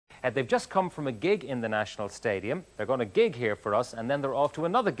They've just come from a gig in the National Stadium. They're going to gig here for us, and then they're off to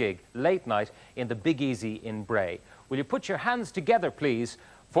another gig late night in the Big Easy in Bray. Will you put your hands together, please,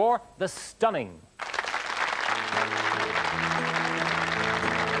 for the Stunning?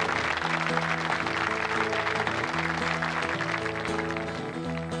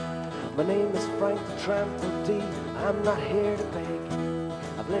 My name is Frank the Tramp, indeed. I'm not here to beg.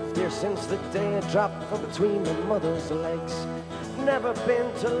 I've lived here since the day I dropped from between my mother's legs. Never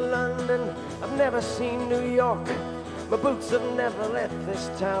been to London, I've never seen New York. My boots have never left this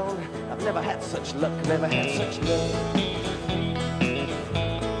town. I've never had such luck, never had such luck.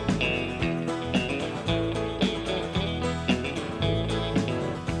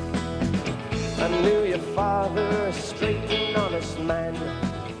 I knew your father, a straight and honest man.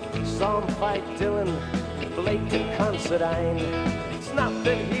 Saw him fight Dylan, Blake and Considine. It's not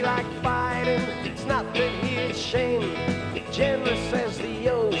that he liked fighting, it's not that he is shame. Generous as the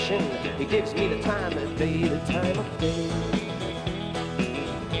ocean, he gives me the time of day, the time of day.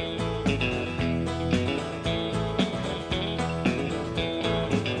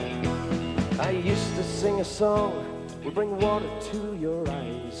 I used to sing a song, will bring water to your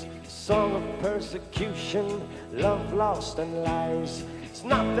eyes. A song of persecution, love lost and lies. It's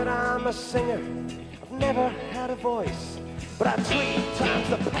not that I'm a singer, I've never had a voice, but I 3 times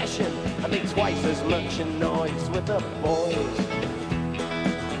the passion, I make twice as much a noise with the boys.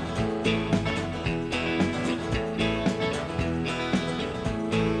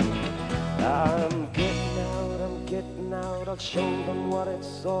 I'm getting out, I'll show them what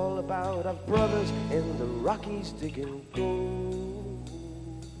it's all about. I've brothers in the Rockies digging gold.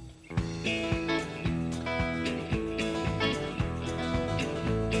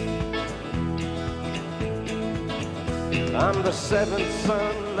 I'm the 7th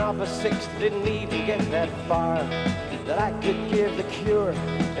son of a 6th, didn't even get that far, that I could give the cure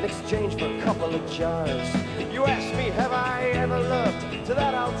in exchange for a couple of jars. You ask me, have I ever loved? To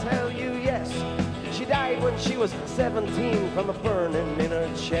that I'll tell you yes. She died when she was 17 from a burning in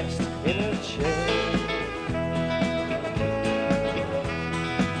her chest, in her chest.